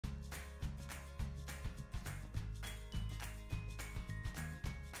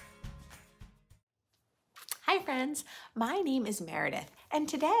Hi friends, my name is Meredith, and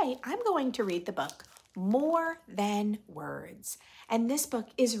today I'm going to read the book More Than Words. And this book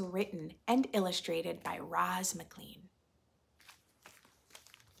is written and illustrated by MacLean.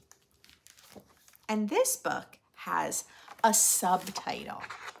 And this book has a subtitle.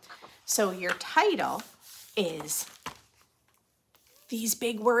 So your title is these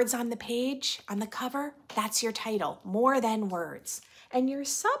big words on the page, on the cover, that's your title, More Than Words. And your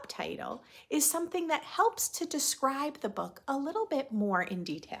subtitle is something that helps to describe the book a little bit more in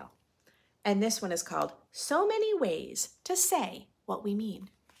detail. And this one is called So Many Ways to Say What We Mean.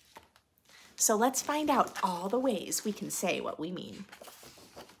 So let's find out all the ways we can say what we mean.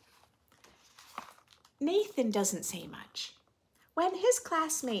 Nathan doesn't say much. When his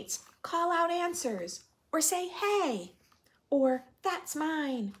classmates call out answers or say, hey, or that's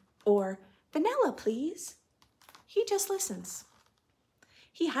mine, or vanilla, please, he just listens.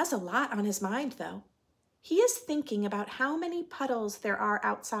 He has a lot on his mind, though. He is thinking about how many puddles there are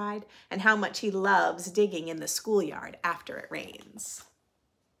outside and how much he loves digging in the schoolyard after it rains.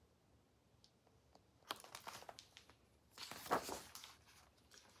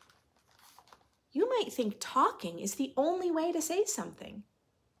 You might think talking is the only way to say something.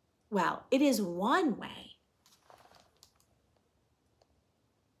 Well, it is one way.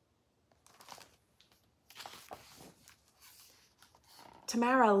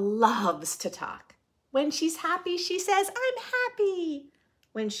 Tamara loves to talk. When she's happy, she says, I'm happy.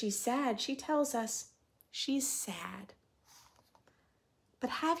 When she's sad, she tells us she's sad. But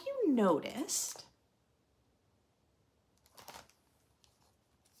have you noticed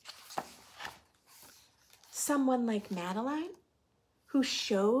someone like Madeline who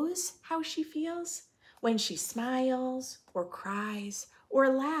shows how she feels? When she smiles or cries or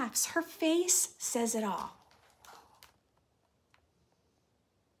laughs, her face says it all.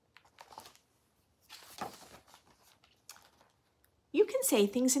 You can say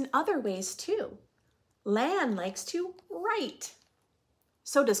things in other ways too. Lan likes to write.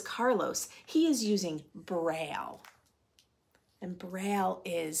 So does Carlos. He is using Braille. And Braille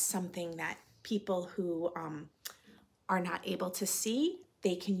is something that people who are not able to see,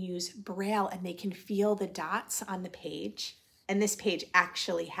 they can use Braille and they can feel the dots on the page. And this page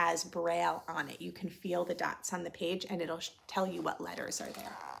actually has Braille on it. You can feel the dots on the page and it'll tell you what letters are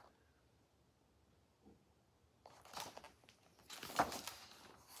there.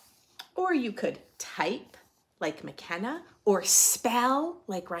 Or you could type like McKenna or spell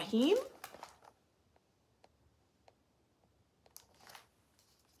like Raheem.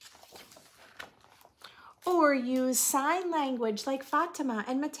 Or use sign language like Fatima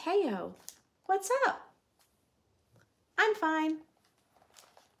and Mateo. What's up? I'm fine.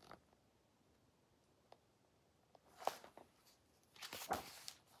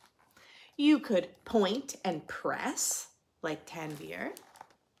 You could point and press like Tanvir.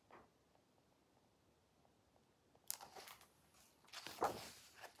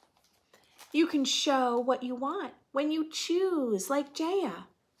 You can show what you want when you choose, like Jaya.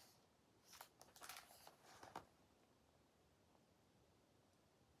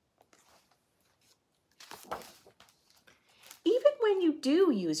 Even when you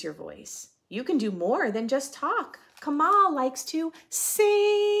do use your voice, you can do more than just talk. Kamal likes to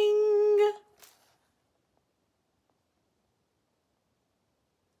sing.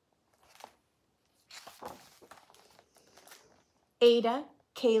 Ada,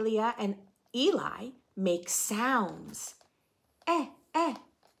 Kalia, and Eli make sounds. Eh,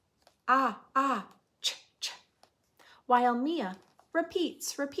 ah, ch, ch. While Mia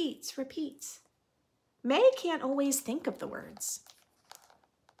repeats. May can't always think of the words.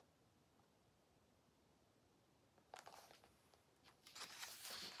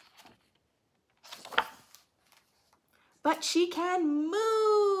 But she can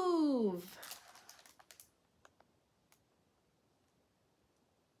move.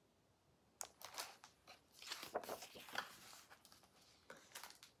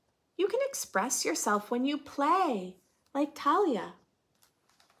 You can express yourself when you play, like Talia.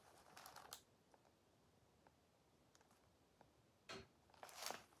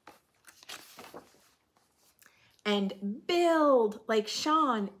 And build like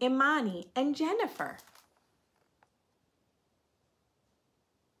Sean, Imani, and Jennifer.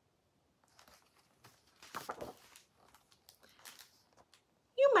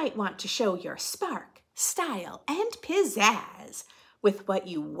 You might want to show your spark, style, and pizzazz with what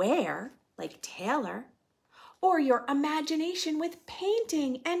you wear, like Taylor, or your imagination with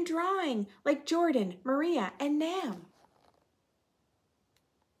painting and drawing, like Jordan, Maria, and Nam.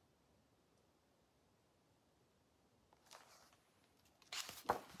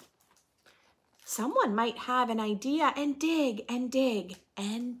 Someone might have an idea and dig and dig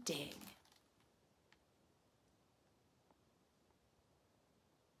and dig.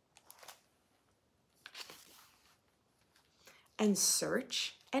 And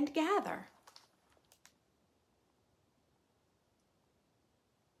search and gather.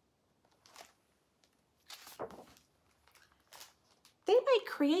 They might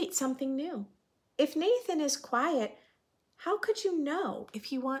create something new. If Nathan is quiet, how could you know if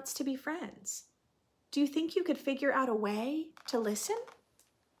he wants to be friends? Do you think you could figure out a way to listen?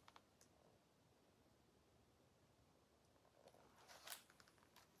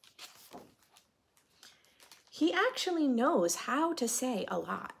 He actually knows how to say a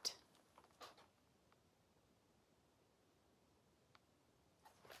lot.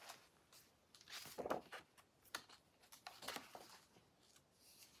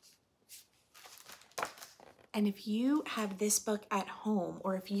 And if you have this book at home,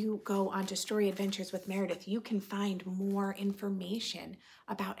 or if you go onto Story Adventures with Meredith, you can find more information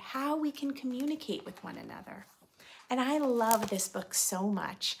about how we can communicate with one another. And I love this book so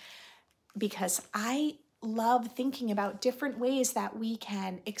much because I love thinking about different ways that we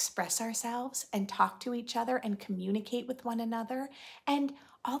can express ourselves and talk to each other and communicate with one another, and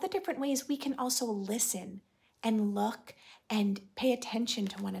all the different ways we can also listen and look and pay attention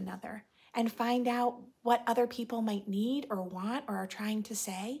to one another and find out what other people might need or want or are trying to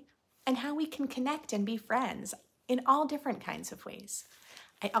say, and how we can connect and be friends in all different kinds of ways.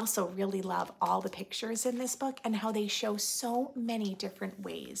 I also really love all the pictures in this book and how they show so many different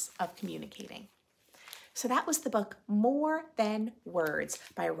ways of communicating. So that was the book More Than Words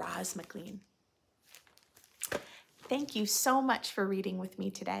by Roz MacLean. Thank you so much for reading with me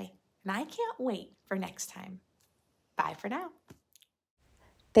today, and I can't wait for next time. Bye for now.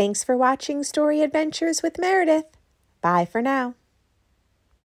 Thanks for watching Story Adventures with Meredith. Bye for now.